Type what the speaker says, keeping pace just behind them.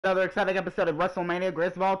Another exciting episode of WrestleMania,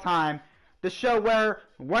 greatest of all time. The show where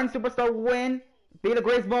one superstar will win, be the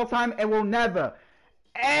greatest of all time, and will never,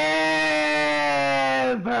 ever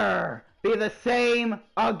be the same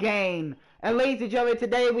again. And ladies and gentlemen,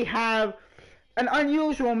 today we have an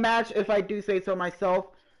unusual match, if I do say so myself.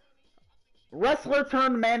 Wrestler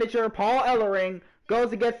turned manager Paul Ellering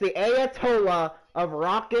goes against the Ayatollah of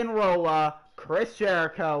rock and rolla, Chris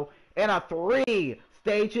Jericho, in a 3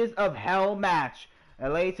 stages of hell match.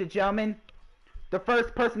 And ladies and gentlemen, the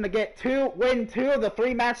first person to win 2 of the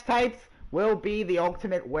 3 match types will be the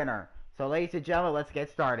ultimate winner. So ladies and gentlemen, let's get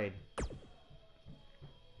started.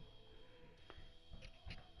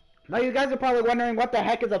 Now you guys are probably wondering what the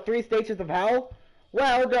heck is a 3 stages of hell?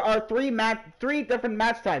 Well, there are 3 different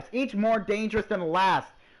match types, each more dangerous than the last.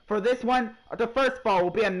 For this one, the first fall will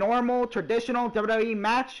be a normal, traditional WWE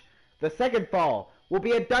match. The second fall will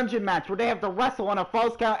be a dungeon match where they have to wrestle on a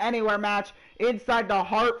false count anywhere match inside the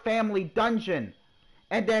Hart family dungeon.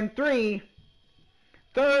 And then third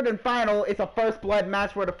and final is a first blood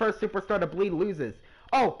match where the first superstar to bleed loses.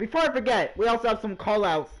 Oh, before I forget, we also have some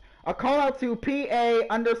callouts. A callout to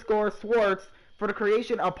PA_Swartz for the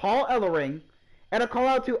creation of Paul Ellering, and a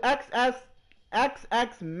callout to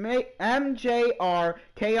XXMJR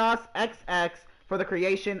Chaos XX for the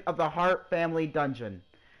creation of the Hart family dungeon.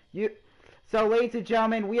 So, ladies and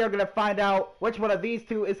gentlemen, we are going to find out which one of these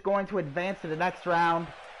 2 is going to advance to the next round.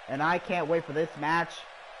 And I can't wait for this match,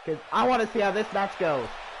 because I want to see how this match goes.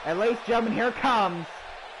 And ladies and gentlemen, here comes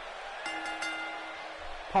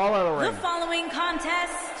Paul Ellering. The following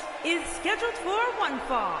contest is scheduled for one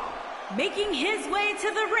fall. Making his way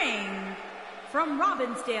to the ring from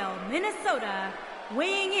Robbinsdale, Minnesota,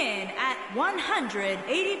 weighing in at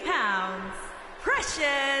 180 pounds,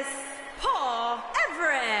 Precious Paul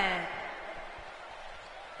Everett.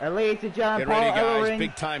 And ladies and gentlemen, Get ready, Paul guys. Ellering,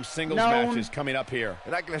 big-time singles matches coming up here.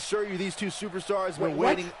 And I can assure you these 2 superstars have been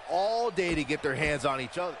waiting all day to get their hands on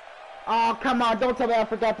each other. Oh, come on. Don't tell me I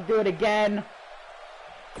forgot to do it again.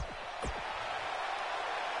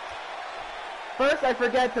 First, I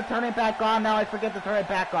forget to turn it back on. Now I forget to turn it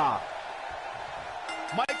back off.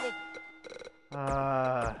 Michael.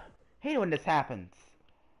 Hate when this happens.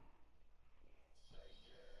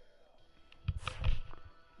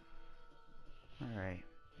 Alright.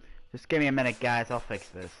 Just give me a minute, guys. I'll fix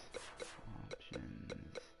this. Options.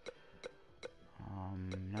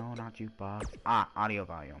 No, not jukebox. Audio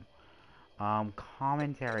volume.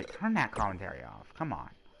 Commentary. Turn that commentary off. Come on.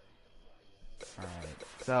 Alright.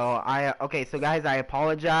 So, so guys, I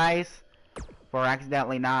apologize for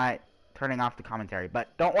accidentally not turning off the commentary.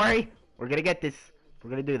 But don't worry. We're gonna get this.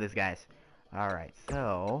 We're gonna do this, guys. Alright,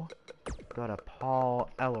 so go to Paul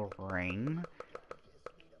Ellering.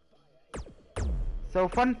 So,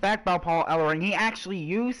 fun fact about Paul Ellering, he actually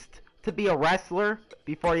used to be a wrestler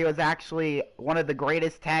before he was actually one of the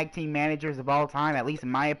greatest tag team managers of all time, at least in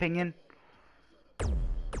my opinion.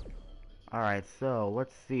 Alright, so,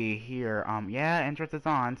 let's see here. Yeah, entrance is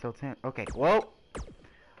on, so, okay, whoa!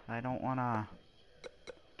 I don't wanna...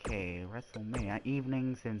 Okay, WrestleMania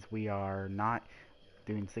evening, since we are not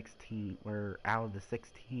doing 16, we're out of the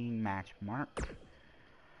 16 match mark.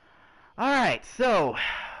 Alright, so,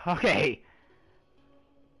 okay.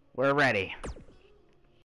 We're ready.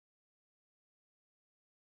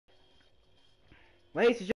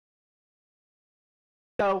 Ladies and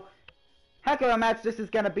gentlemen, so, heck of a match this is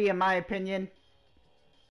going to be, in my opinion.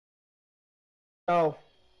 So,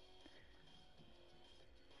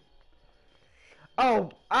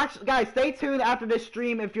 actually, guys, stay tuned after this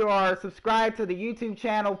stream if you are subscribed to the YouTube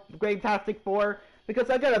channel, Great-tastic 4, because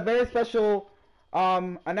I got a very special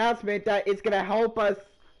announcement that is going to help us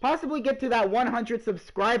possibly get to that 100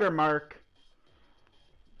 subscriber mark.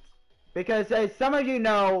 Because as some of you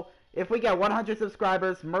know, if we get 100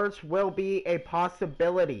 subscribers, merch will be a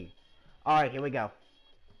possibility. Alright, here we go.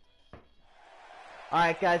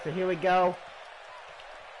 Alright guys, so here we go.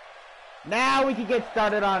 Now we can get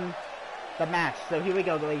started on the match. So here we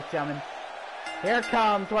go, ladies and gentlemen. Here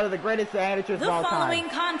comes one of the greatest managers of all time. The following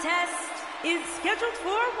contest is scheduled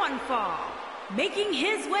for one fall. Making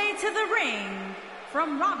his way to the ring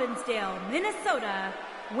from Robbinsdale, Minnesota,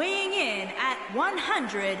 weighing in at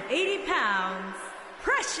 180 pounds,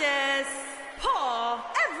 Precious Paul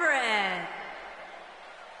Everett.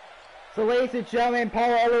 So, ladies and gentlemen, Paul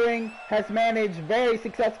Ellering has managed very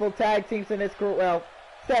successful tag teams in his career. Well,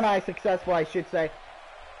 semi-successful, I should say.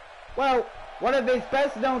 Well, one of his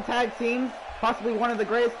best-known tag teams, possibly one of the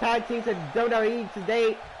greatest tag teams in WWE to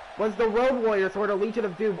date, was the Road Warriors, or the Legion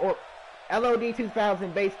of Doom, or LOD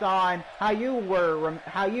 2000, based on how you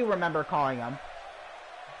remember calling them.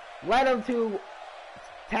 Led him to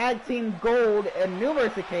tag team gold on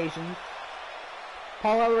numerous occasions.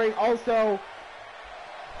 Paul Ellering also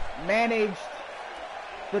managed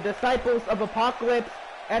the Disciples of Apocalypse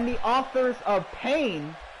and the Authors of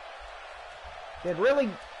Pain. Did really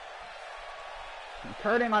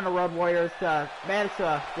turning on the Road Warriors to manage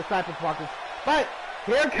the Disciples of Apocalypse. But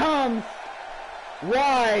here comes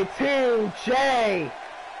Y2J.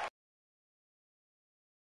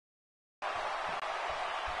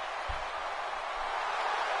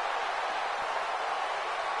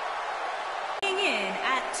 Weighing in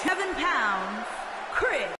at 7 pounds,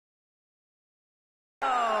 Chris.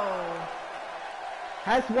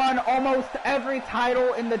 Has won almost every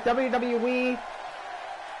title in the WWE,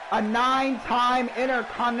 a 9-time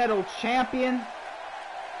Intercontinental Champion,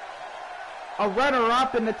 a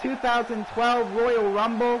runner-up in the 2012 Royal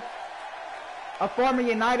Rumble, a former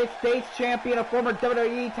United States Champion, a former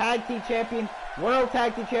WWE Tag Team Champion, World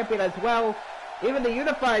Tag Team Champion as well, even the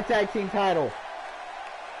Unified Tag Team title.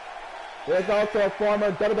 There's also a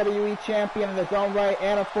former WWE Champion in his own right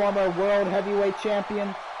and a former World Heavyweight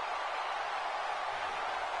Champion.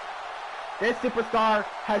 This superstar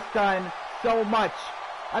has done so much.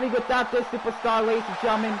 I mean, without this superstar, ladies and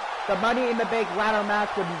gentlemen, the Money in the Bank ladder match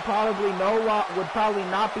would probably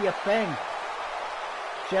not be a thing.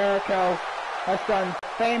 Jericho has done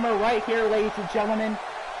famer right here, ladies and gentlemen.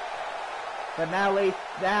 But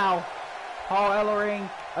now, Paul Ellering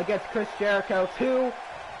against Chris Jericho, two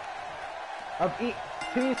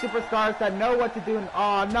superstars that know what to do.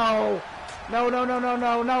 Oh no!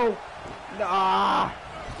 No! Ah!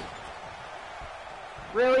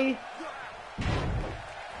 Really?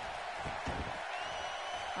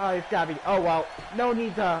 Oh, it's gotta be. Oh, well. No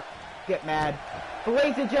need to get mad. But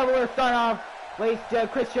ladies and gentlemen, we're starting off. Chris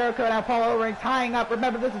Jericho and Paul Ellering tying up.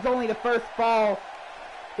 Remember, this is only the first fall.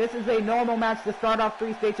 This is a normal match to start off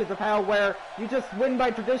 3 stages of hell where you just win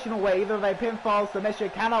by traditional way, either by pinfall, submission,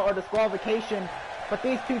 countout, or disqualification. But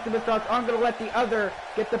these two superstars aren't going to let the other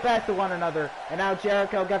get the best of one another. And now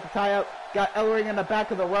Jericho got the tie up. Got Ellering in the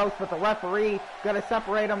back of the ropes, but the referee going to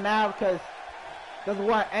separate them now because doesn't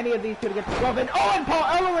want any of these two to get the glove in. Oh, and Paul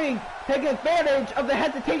Ellering taking advantage of the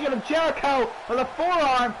hesitation of Jericho for the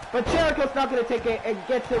forearm, but Jericho's not going to take it and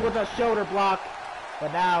gets it with a shoulder block.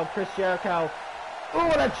 But now Chris Jericho, ooh,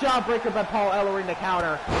 and a jawbreaker by Paul Ellering to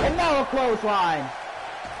counter. And now a clothesline.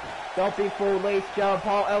 Don't be fooled, ladies and gentlemen.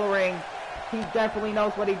 Paul Ellering, he definitely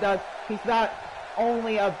knows what he does. He's not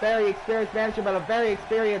only a very experienced manager, but a very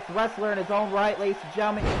experienced wrestler in his own right, ladies and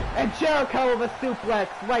gentlemen. And Jericho with a suplex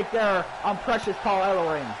right there on precious Paul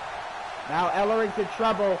Ellering. Now Ellering's in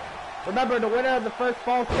trouble. Remember, the winner of the first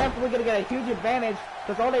fall is definitely going to get a huge advantage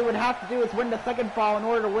because all they would have to do is win the second fall in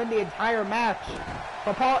order to win the entire match.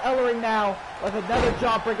 But Paul Ellering now with another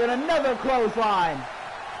jawbreaker and another clothesline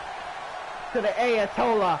to the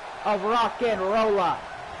Ayatollah of Rock and Rolla.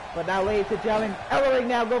 But now, ladies and gentlemen, Ellering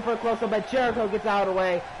now go for a close-up, but Jericho gets out of the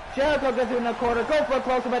way. Jericho gets in the corner, go for a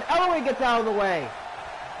close-up, but Ellering gets out of the way.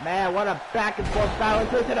 Man, what a back-and-forth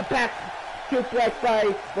battle. It's to the back suplex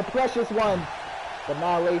by the precious one. But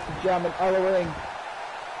now, ladies and gentlemen, Ellering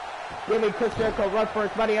giving Chris Jericho a run for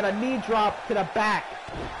his money and a knee drop to the back.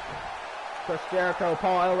 Chris Jericho,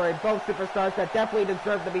 Paul Ellering, both superstars that definitely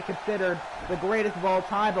deserve to be considered the greatest of all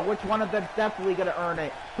time, but which one of them's definitely going to earn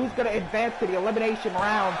it? Who's going to advance to the elimination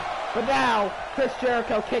round? But now, Chris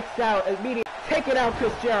Jericho kicks out immediately. Take it out,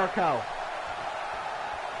 Chris Jericho.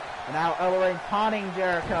 And now Ellering taunting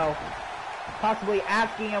Jericho, possibly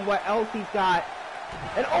asking him what else he's got.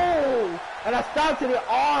 And oh! And a stop to the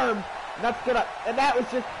arm. And that was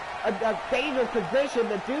just a dangerous position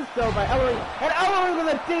to do so by Ellering. And Ellering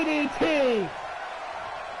with a DDT!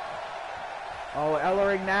 Oh,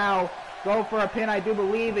 Ellering now go for a pin, I do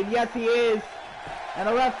believe, and yes, he is. And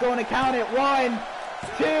the ref going to count it. 1,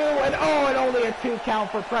 2, and oh, and only a 2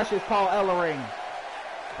 count for precious Paul Ellering.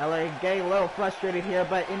 Ellering getting a little frustrated here,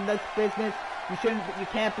 but in this business, you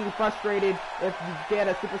can't be frustrated if you get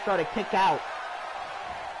a superstar to kick out.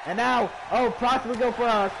 And now, possibly go for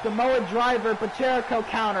a Samoa driver, but Jericho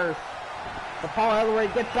counters. But Paul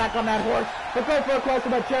Ellering gets back on that horse, but go for a close-up,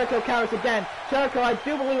 but Jericho counters again. Jericho, I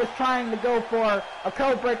do believe, was trying to go for a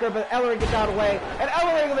code breaker, but Ellering gets out of the way. And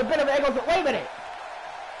Ellering with a bit of an angle, wait a minute!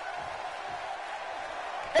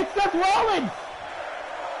 It's Seth Rollins!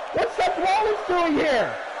 What's Seth Rollins doing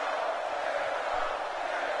here?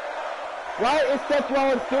 What is Seth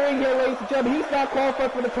Rollins doing here, ladies and gentlemen? He's not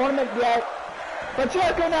qualified for the tournament yet. But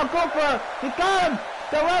Jericho now go for, he's got him.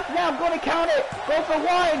 The ref now going to count it. Go for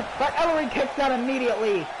 1, but Ellering kicks out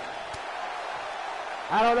immediately.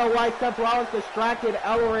 I don't know why Seth Rollins distracted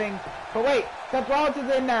Ellering. But wait, Seth Rollins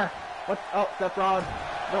is in there. Seth Rollins.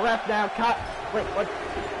 The ref now cut. Wait, what?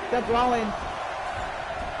 Seth Rollins.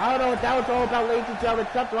 I don't know what that was all about, ladies and gentlemen.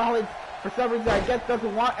 Seth Rollins, for some reason, I guess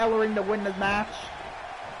doesn't want Ellering to win this match.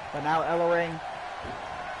 But now Ellering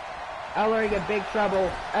in big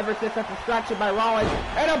trouble ever since that distraction by Rollins.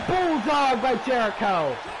 And a bulldog by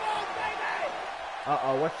Jericho.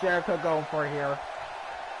 Uh-oh, what's Jericho going for here?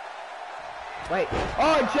 Wait.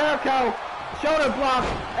 Oh, Jericho. Shoulder block.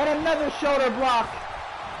 And another shoulder block.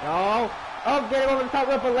 No. Oh, getting over the top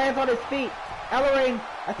rope, but lands on his feet. Ellering.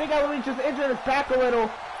 I think Ellering just injured his back a little.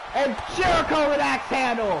 And Jericho with axe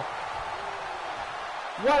handle.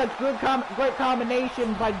 What a good great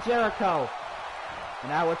combination by Jericho.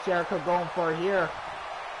 And now what's Jericho going for here?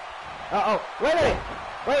 Uh-oh. Wait a minute.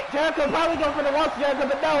 Wait, Jericho probably going for the loss, Jericho,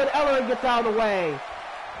 but no, and Ellering gets out of the way.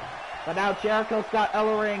 But now Jericho's got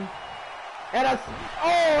Ellering. And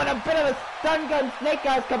a bit of a stun gun snake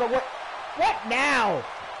eyes coming. What now?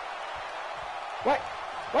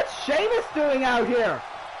 What's Sheamus doing out here?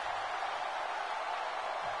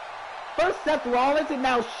 First Seth Rollins and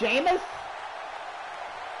now Sheamus?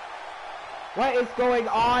 What is going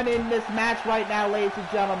on in this match right now, ladies and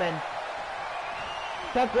gentlemen?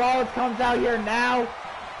 Seth Rollins comes out here now.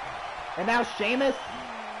 And now Sheamus.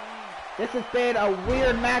 This has been a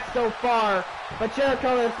weird match so far. But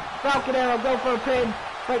Jericho is Falcon Arrow, go for a pin.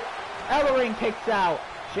 But Ellering kicks out.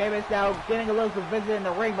 Sheamus now getting a little visit in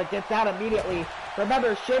the ring, but gets out immediately.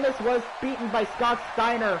 Remember, Sheamus was beaten by Scott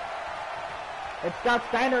Steiner. And Scott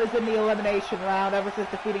Steiner is in the elimination round ever since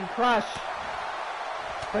defeating Crush.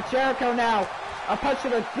 But Jericho now, a punch to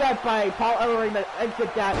the gut by Paul Ellering to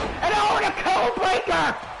exit that. And oh, and a code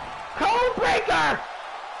breaker! Code breaker!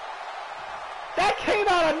 That came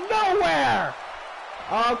out of nowhere!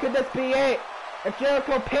 Oh, could this be it? If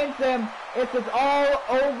Jericho pins him, it's all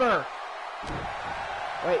over.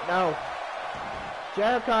 Wait, no.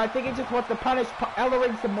 Jericho, I think he just wants to punish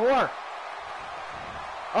Ellering some more.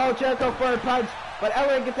 Oh, Jericho for a punch, but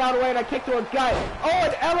Ellering gets out of the way and a kick to a gut. Oh,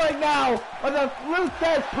 and Ellering now with a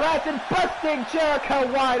Luthez press and busting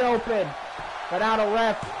Jericho wide open. But out of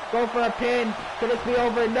ref, go for a pin. Could this be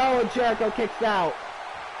over? No, and Jericho kicks out.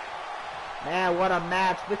 Man, what a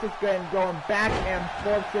match. This has been going back and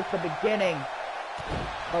forth since the beginning.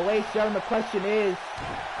 But ladies and gentlemen, the question is,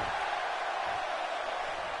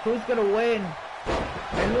 who's going to win?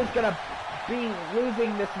 And who's going to be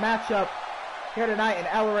losing this matchup here tonight? And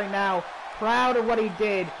Ellering now, proud of what he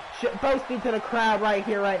did, boasting to the crowd right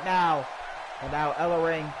here, right now. And now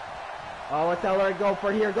Ellering. Oh, what's Ellering go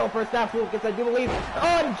for here? Go for a snap suplex, I do believe.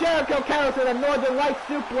 Oh, and Jericho counters with a Northern Light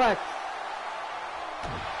suplex.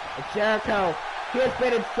 And Jericho, he has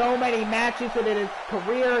been in so many matches in his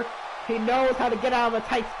career. He knows how to get out of a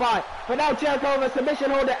tight spot. But now Jericho with a submission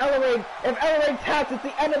hold to Ellering. If Ellering taps, it's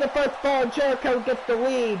the end of the first fall, and Jericho gets the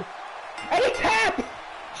lead. And he taps!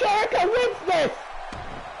 Jericho wins this!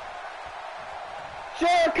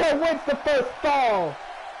 Jericho wins the first fall.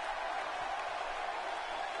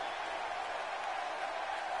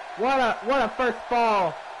 What a first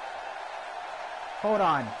fall. Hold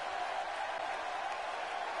on.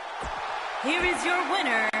 Here is your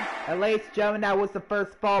winner. And ladies and gentlemen, that was the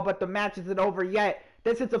first fall, but the match isn't over yet.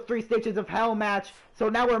 This is a 3 Stages of Hell match. So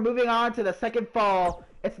now we're moving on to the second fall.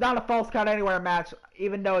 It's not a Falls Count Anywhere match,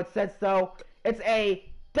 even though it says so. It's a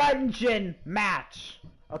dungeon match.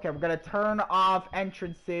 Okay, we're going to turn off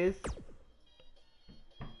entrances.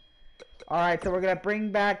 Alright, so we're going to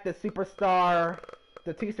bring back the superstar,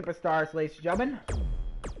 the 2 superstars, ladies and gentlemen.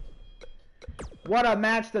 What a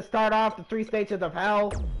match to start off the 3 Stages of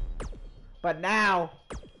Hell. But now,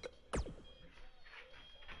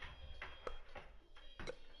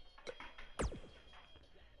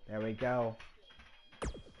 there we go.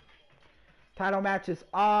 Title match is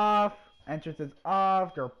off. Entrance is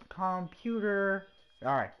off. Their computer.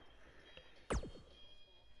 Alright.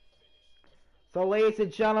 So, ladies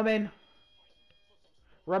and gentlemen,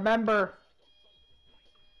 remember,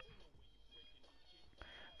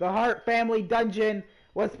 the Hart family dungeon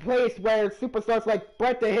was placed where superstars like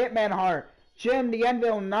Bret the Hitman Hart, Jim the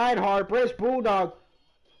Anvil Neidhart, British Bulldog,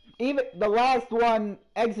 even the last one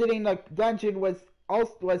exiting the dungeon was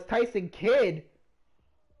Tyson Kidd.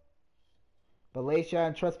 But ladies and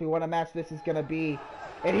gentlemen, trust me, what a match this is gonna be.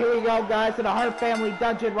 And here we go, guys, in the Hart family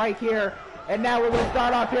dungeon right here. And now we're gonna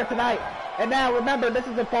start off here tonight. And now remember, this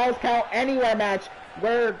is a Falls Count Anywhere match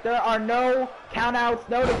where there are no countouts,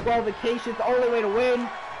 no disqualifications. The only way to win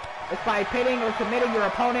is by pinning or submitting your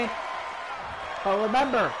opponent. But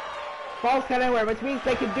remember, Falls Count Anywhere, which means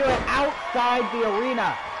they can do it outside the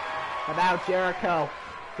arena. But now Jericho,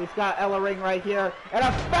 he's got Ellering right here, and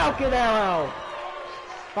a Falcon Arrow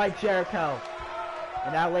by Jericho.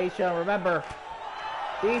 And now, ladies and gentlemen, remember,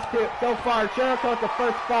 These two, so far, Jericho at the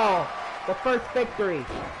first fall, the first victory.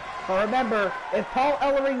 But remember, if Paul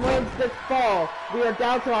Ellering wins this fall, we are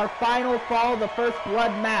down to our final fall, the first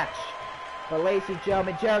blood match. But ladies and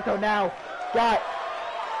gentlemen, Jericho now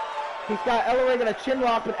he's got Ellering in a chin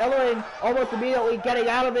lock, but Ellering almost immediately getting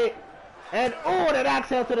out of it. And an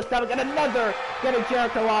exhale to the stomach, and another getting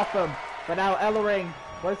Jericho off him. But now Ellering,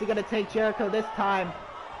 where's he going to take Jericho this time?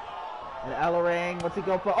 And Ellering, what's he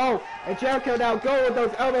go for? Oh, and Jericho now going with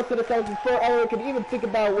those elbows to the stomach before Ellering could even think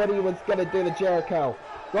about what he was going to do to Jericho.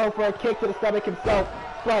 Going for a kick to the stomach himself,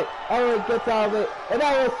 but Ellering gets out of it. And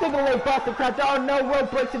now a single leg Boston Crab. There are no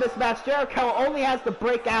rope breaks in this match. Jericho only has to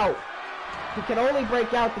break out. He can only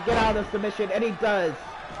break out to get out of the submission, and he does.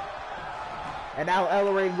 And now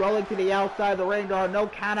Ellering rolling to the outside of the ring. There are no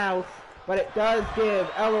countouts, but it does give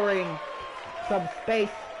Ellering some space.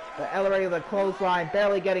 But Ellering with a clothesline,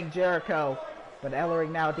 barely getting Jericho. But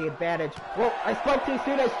Ellering now at the advantage. Well, I spoke too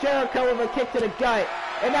soon as Jericho with a kick to the gut.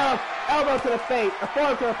 And now an elbow to the face, a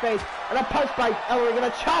forearm to the face, and a punch by Ellering, and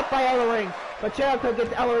a chop by Ellering. But Jericho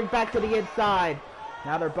gets Ellering back to the inside.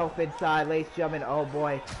 Now they're both inside, ladies and gentlemen. Oh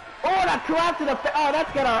boy. Oh, that crap to the face. Oh,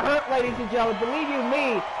 that's gonna hurt, ladies and gentlemen. Believe you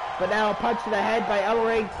me. But now a punch to the head by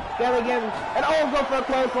Ellering, getting him, and go for a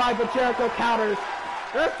clothesline, but Jericho counters.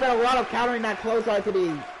 There's been a lot of countering that clothesline to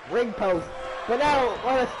the ring post. But now,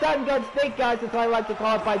 a stun gun snake, guys, is what I like to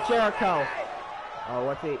call it, by Jericho. Oh,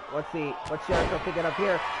 what's Jericho picking up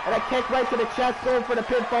here? And a kick right to the chest, going for the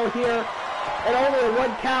pinfall here. And only a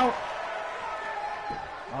 1 count.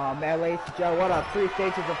 Oh man, ladies and gentlemen, what a 3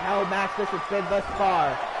 stages of hell match this has been thus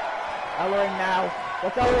far. Ellering now.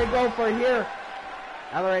 What's Ellering going for here?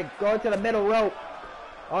 Ellering going to the middle rope.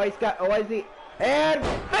 Oh, he's got, is he? And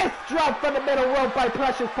fist drop from the middle rope by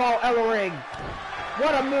Precious Paul Ellering.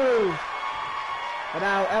 What a move. And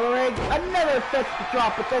now Ellering, another fist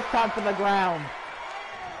drop, but this time from the ground.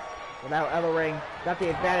 And now Ellering got the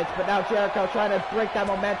advantage, but now Jericho trying to break that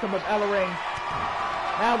momentum of Ellering.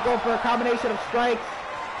 Now going for a combination of strikes.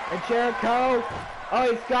 And Jericho,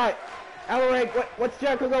 he's got Ellering, what's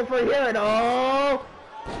Jericho going for here? And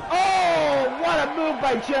what a move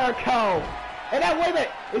by Jericho. And now, wait a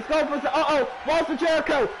minute, he's going for some, walls of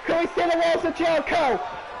Jericho. Can we see the walls of Jericho?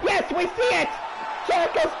 Yes, we see it.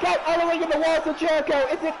 Jericho's got Ellering in the walls of Jericho.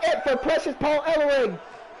 Is it for Precious Paul Ellering?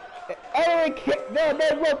 Ellering, no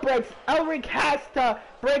rope breaks. Ellering has to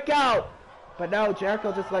break out. But no,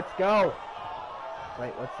 Jericho just lets go.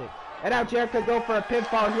 Wait, let's see. And now Jericho go for a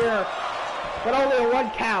pinfall here. But only a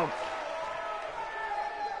 1 count.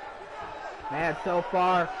 Man, so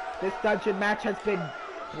far, this dungeon match has been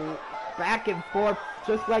back and forth,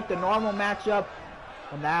 just like the normal matchup.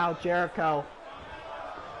 And now Jericho.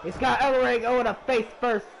 He's got Ellering in a face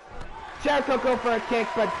first. Jericho go for a kick,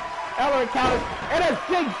 but Ellering counters, and a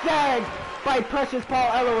zigzag by Precious Paul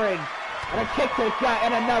Ellering. And a kick to the gut,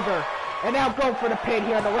 and another. And now going for the pin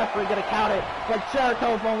here, and the referee gonna count it. But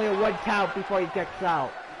Jericho with only a 1 count before he gets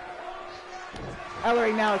out.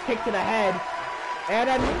 Ellering now a kick to the head. And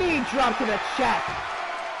a knee drop to the chest.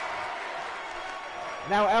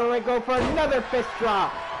 Now Ellering go for another fist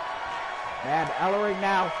drop. Man, Ellering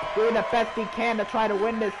now doing the best he can to try to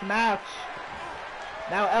win this match.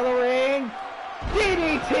 Now Ellering,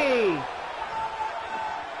 DDT!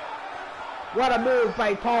 What a move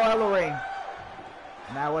by Paul Ellering.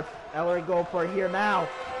 Now what's Ellering going for here now?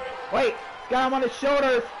 Wait, he's got him on his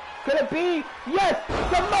shoulders. Could it be? Yes!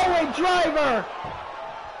 Samoan driver!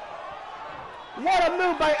 What a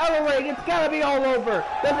move by Ellering. It's got to be all over.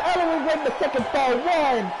 Does Ellering win the second fall?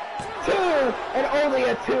 1, 2, and only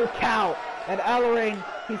a 2 count. And Ellering,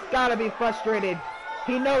 he's got to be frustrated.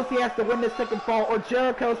 He knows he has to win the second fall, or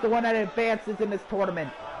Jericho's the one that advances in this tournament.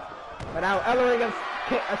 But now Ellering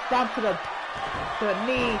a stomp to the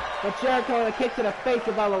knee, but Jericho a kick to the face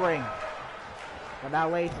of Ellering. But now,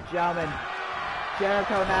 ladies and gentlemen,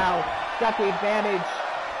 Jericho now got the advantage.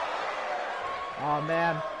 Oh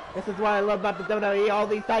man, this is what I love about the WWE, all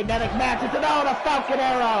these dynamic matches. And the Falcon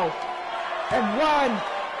Arrow. And 1,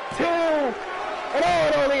 2,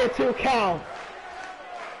 and only a 2 count.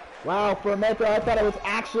 Wow, for a minute there, I thought it was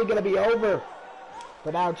actually going to be over.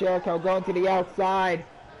 But now Jericho going to the outside.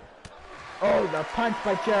 Oh, the punch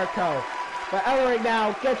by Jericho. But Ellering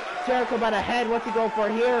now gets Jericho by the head. What's he going for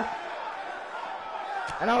here?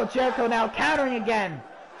 And Jericho now countering again.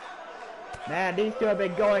 Man, these two have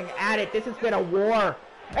been going at it. This has been a war.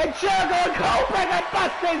 And Jericho and Cobra and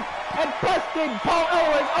busting Paul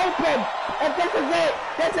Ellering open. And this is it.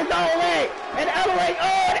 This is all it. And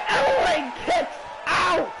Ellering kicks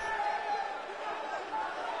out.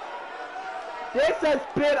 This has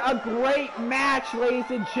been a great match, ladies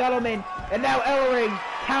and gentlemen. And now Ellering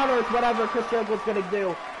counters whatever Chris Jericho was going to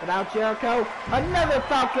do. But now Jericho, another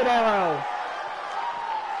Falcon Arrow.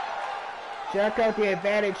 Jericho with the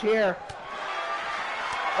advantage here.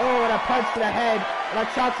 Oh, and a punch to the head. And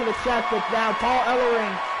a shot to the chest. But now Paul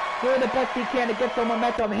Ellering doing the best he can to get some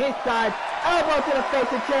momentum on his side. Elbow to the face,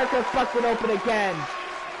 and Jericho's busted open again.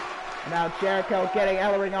 And now Jericho getting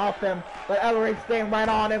Ellering off him, but Ellering staying right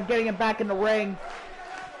on him, getting him back in the ring.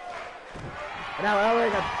 And now Ellering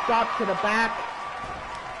a stop to the back.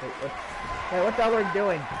 Wait, what's Ellering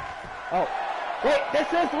doing? Oh, wait, this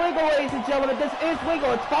is legal, ladies and gentlemen. This is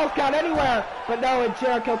legal. It's false count anywhere. But no, and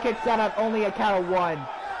Jericho kicks out on only a count of 1.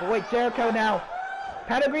 But wait, Jericho now.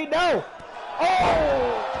 Pedigree, no.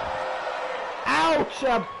 Oh! Ouch!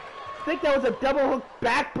 I think that was a double hook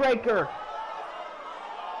backbreaker.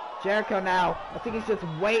 Jericho now, I think he's just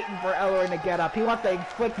waiting for Ellering to get up. He wants to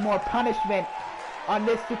inflict more punishment on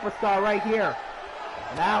this superstar right here.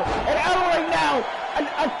 Now, and Ellering now,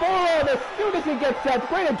 a forearm as soon as he gets set.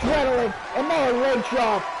 Great adrenaline, and now a leg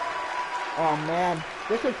drop. Oh man,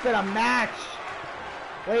 this has been a match.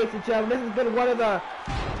 Ladies and gentlemen, this has been one of the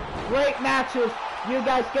great matches you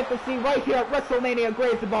guys get to see right here at WrestleMania,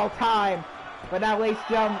 greatest of all time. But now, ladies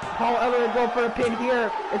and gentlemen, Paul Ellering going for a pin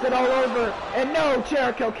here. Is it all over? And no,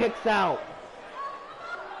 Jericho kicks out.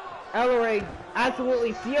 Ellering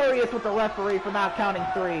absolutely furious with the referee for not counting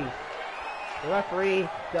 3. The referee,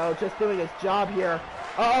 though, just doing his job here.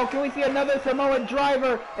 Uh-oh, can we see another Samoan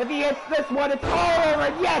driver? If he hits this one, it's all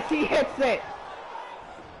over. Yes, he hits it.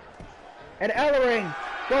 And Ellering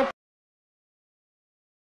goes.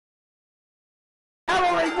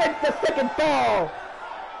 Ellering wins the second fall.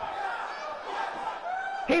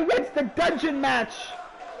 He wins the dungeon match.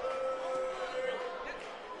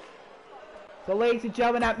 So, ladies and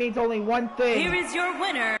gentlemen, that means only one thing. Here is your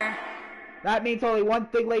winner. That means only one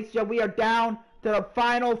thing, ladies and gentlemen. We are down to the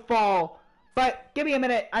final fall. But give me a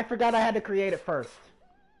minute. I forgot I had to create it first.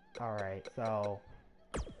 Alright, so.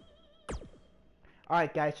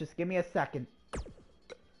 Alright, guys, just give me a second.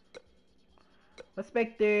 Let's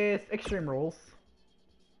make this Extreme Rules.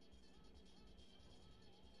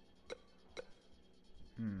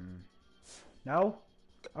 No?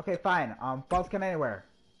 Okay, fine. Falls count anywhere.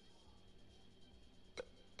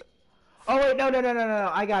 Oh, wait, no.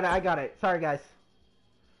 I got it. Sorry, guys.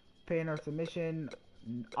 Pin or submission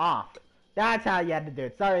off. That's how you had to do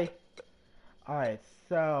it. Sorry. Alright,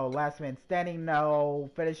 so last man standing,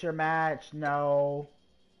 no. Finisher match, no.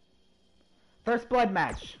 First blood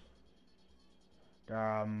match.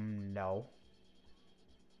 No.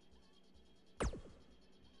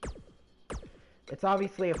 It's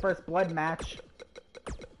obviously a first blood match.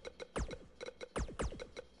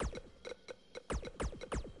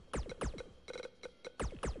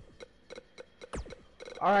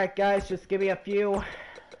 Alright guys, just give me a few.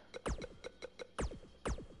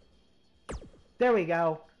 There we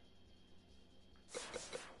go.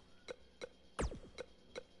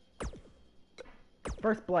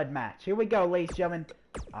 First blood match. Here we go, ladies and gentlemen.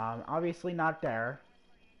 Obviously not there.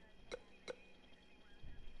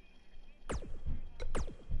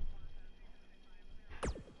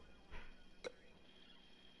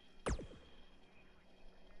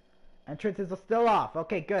 Entrances are still off.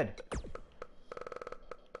 Okay, good.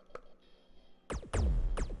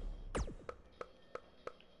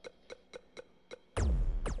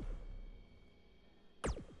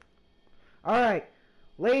 Alright,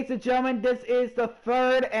 ladies and gentlemen, this is the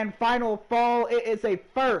third and final fall. It is a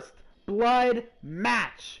first blood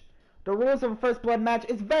match. The rules of a first blood match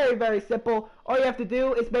is very, very simple. All you have to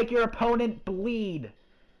do is make your opponent bleed.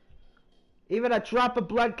 Even a drop of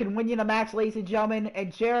blood can win you the match, ladies and gentlemen.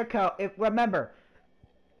 And Jericho, remember,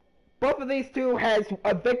 both of these two has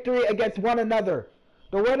a victory against one another.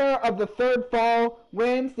 The winner of the third fall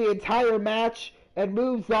wins the entire match and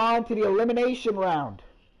moves on to the elimination round.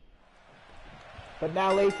 But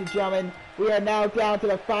now, ladies and gentlemen, we are now down to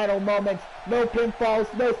the final moments. No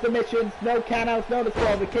pinfalls, no submissions, no countouts, no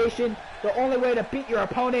disqualification. The only way to beat your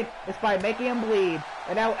opponent is by making him bleed.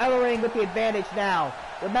 And now Ellering with the advantage now.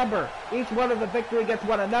 Remember, each one of the victory gets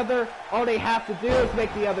one another. All they have to do is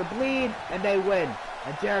make the other bleed, and they win.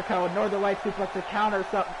 And Jericho, a Northern Lights suplex to counter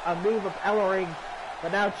a move of Ellering.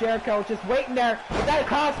 But now Jericho just waiting there. But that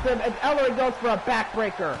cost him as Ellering goes for a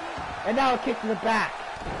backbreaker. And now a kick to the back.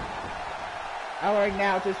 Ellering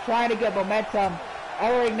now just trying to get momentum.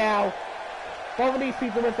 Ellering now, both of these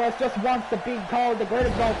people with us just wants to be called the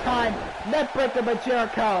greatest of all time. Neckbreaker by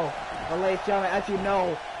Jericho. But ladies and gentlemen, as you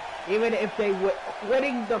know, even if they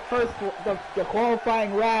winning the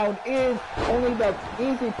qualifying round is only the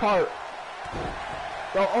easy part.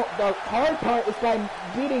 The hard part is by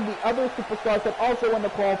beating the other superstars that also won the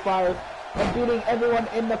qualifiers and beating everyone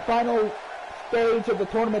in the final stage of the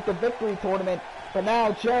tournament, the victory tournament. But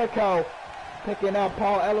now Jericho picking up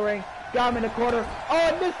Paul Ellering. Got him in the corner. Oh,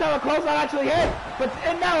 and this time a clothesline actually hit.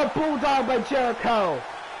 And now a bulldog by Jericho.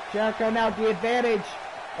 Jericho now the advantage.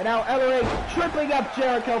 And now Ellering tripling up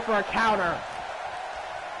Jericho for a counter.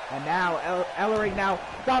 And now Ellering now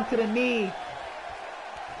stomped to the knee.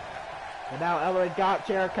 And now Ellering got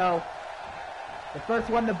Jericho. The first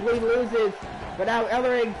one to bleed loses. But now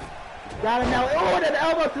Ellering got him now. Oh, and an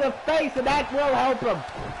elbow to the face, and that will help him.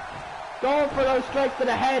 Going for those strikes to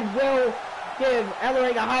the head will give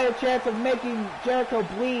Ellering a higher chance of making Jericho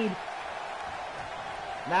bleed.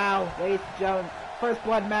 Now, ladies and gentlemen, first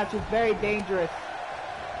blood match is very dangerous.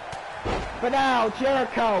 But now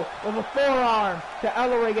Jericho with a forearm to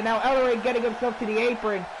Ellering, and now Ellering getting himself to the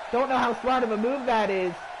apron. Don't know how smart of a move that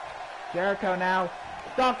is. Jericho now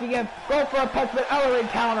stalking him. Go for a punch, but Ellering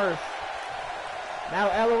counters. Now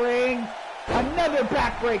Ellering, another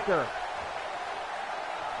backbreaker.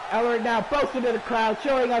 Ellering now boasting to the crowd,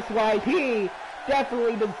 showing us why he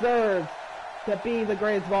definitely deserves to be the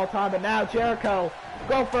greatest of all time. And now Jericho,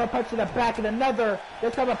 go for a punch to the back and another.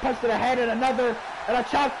 This time a punch to the head and another, and a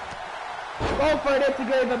chop. Go for an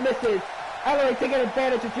integrate but misses. Ellering taking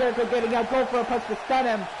advantage of Jericho getting out. Go for a punch to stun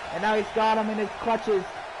him, and now he's got him in his clutches.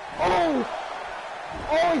 Oh!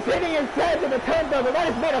 Oh, he's hitting his head to the turnbuckle. That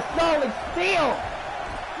is made of solid steel.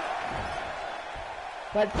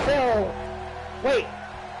 But still, wait.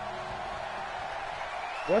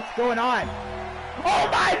 What's going on? Oh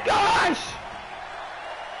my gosh!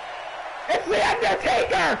 It's the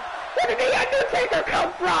Undertaker! Where did the Undertaker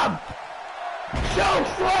come from? Choke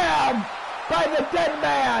slam by the dead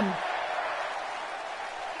man.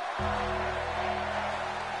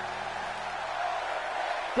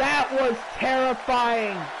 That was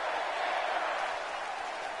terrifying.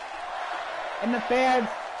 And the fans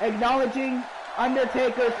acknowledging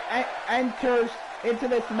Undertaker's enters into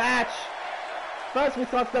this match. First we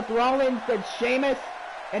saw Seth Rollins, then Sheamus,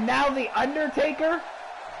 and now the Undertaker.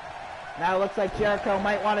 Now it looks like Jericho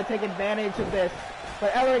might want to take advantage of this.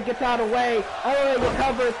 But Ellering gets out of the way. Ellering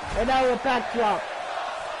recovers, and now a backdrop.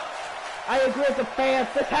 I agree with the fans.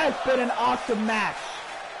 This has been an awesome match.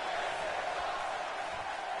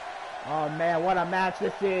 Oh man, what a match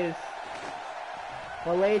this is.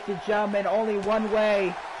 Well, ladies and gentlemen, only one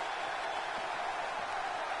way.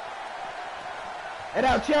 And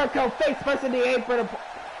now Jericho face first in the apron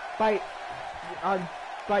by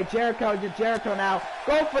Jericho. Jericho now.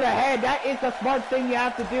 Go for the head. That is the smart thing you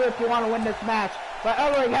have to do if you want to win this match. But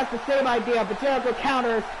Ellering has the same idea, but Jericho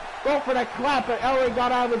counters. Go for the clap, but Ellering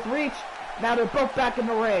got out of his reach. Now they're both back in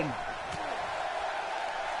the ring.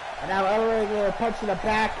 And now Ellering with a punch to the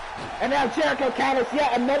back. And now Jericho counters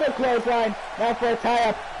yet another clothesline. Now for a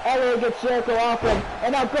tie-up. Ellering gets Jericho off him.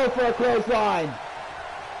 And now go for a clothesline.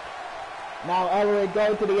 Now Ellering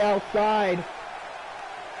going to the outside.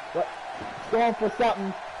 What? He's going for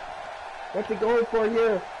something. What's he going for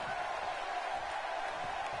here?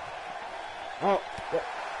 Oh,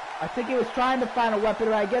 I think he was trying to find a weapon,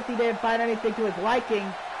 but I guess he didn't find anything to his liking.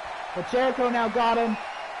 But Jericho now got him.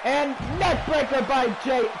 And neckbreaker by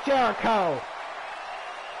Jericho.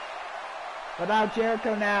 But now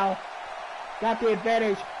Jericho now got the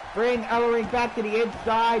advantage. Bring Ellering back to the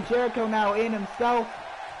inside. Jericho now in himself.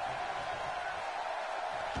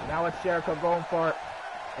 Now it's Jericho going for it.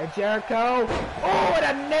 And Jericho. Oh, and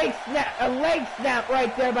a leg snap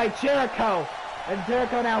right there by Jericho. And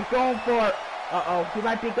Jericho now going for it. Uh-oh, he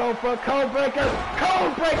might be going for a code breaker.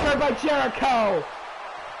 Code breaker by Jericho.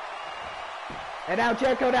 And now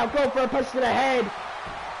Jericho now going for a push to the head.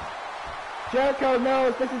 Jericho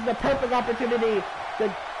knows this is the perfect opportunity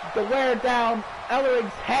to wear down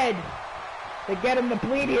Ellering's head. To get him to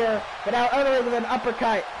bleed here. But now Ellering with an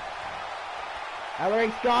uppercut.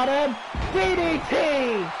 Ellering's got him.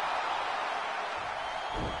 DDT!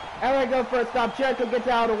 Ellering goes for a stop. Jericho gets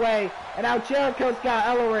out of the way. And now Jericho's got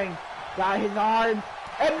Ellering. Got his arms.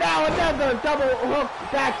 And now another double hook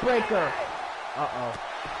backbreaker. Uh-oh.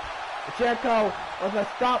 Jericho with a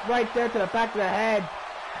stop right there to the back of the head.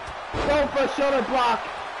 Going for a shoulder block.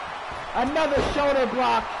 Another shoulder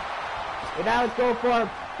block. And now it's going for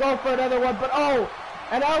another one. But oh!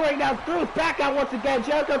 And Ellering now threw back out once again.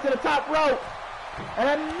 Jericho to the top rope. And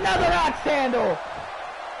another axe handle.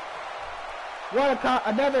 What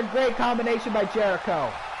another great combination by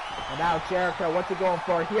Jericho. And now Jericho, what's he going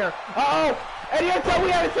for here? Uh-oh! And here's what we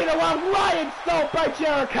haven't seen in a while. Lion Stomp by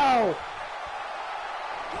Jericho.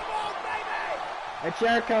 Come on, baby! And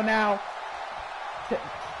Jericho now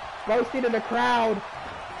boasting to the crowd,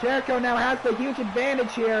 Jericho now has the huge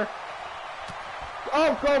advantage here.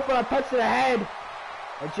 Oh, go for a punch to the head.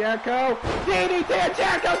 And Jericho, DDT, and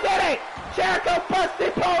Jericho did it! Jericho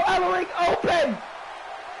busted Paul Ellering open!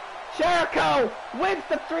 Jericho wins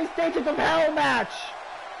the 3 Stages of Hell match!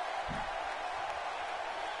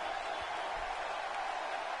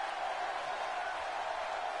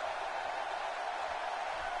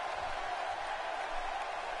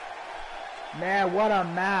 Man, what a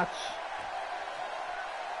match.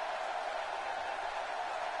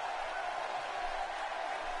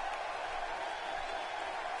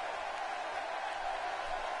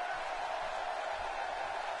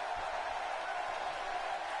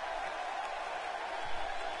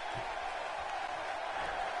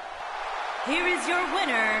 Here is your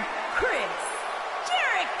winner, Chris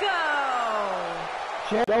Jericho!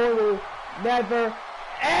 Jericho will never,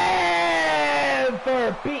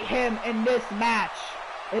 ever beat him in this match,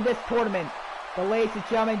 in this tournament. But ladies and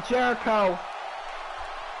gentlemen, Jericho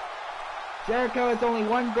has only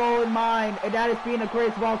one goal in mind, and that is being the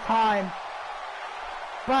greatest of all time.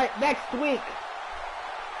 But next week,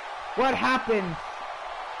 what happens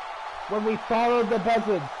when we follow the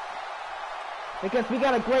buzzards? Because we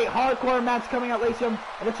got a great hardcore match coming out, ladies and gentlemen,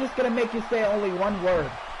 and it's just going to make you say only one word.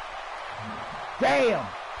 Damn!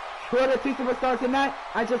 Who are the 2 superstars in that?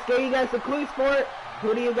 I just gave you guys the clues for it.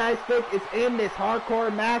 Who do you guys think is in this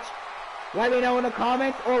hardcore match? Let me know in the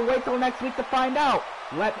comments, or wait till next week to find out.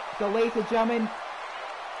 So ladies and gentlemen,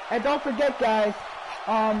 and don't forget guys,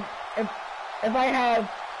 if I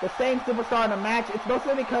have the same superstar in a match, it's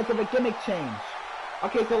mostly because of a gimmick change.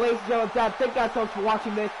 Okay, so ladies and gentlemen, thank you guys so much for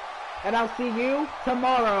watching this. And I'll see you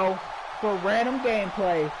tomorrow for random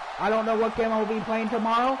gameplay. I don't know what game I will be playing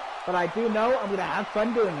tomorrow, but I do know I'm going to have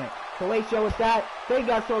fun doing it. So late show with that. Thank you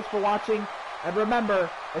guys so much for watching. And remember,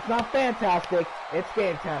 it's not fantastic, it's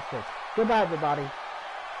game-tastic. Goodbye, everybody.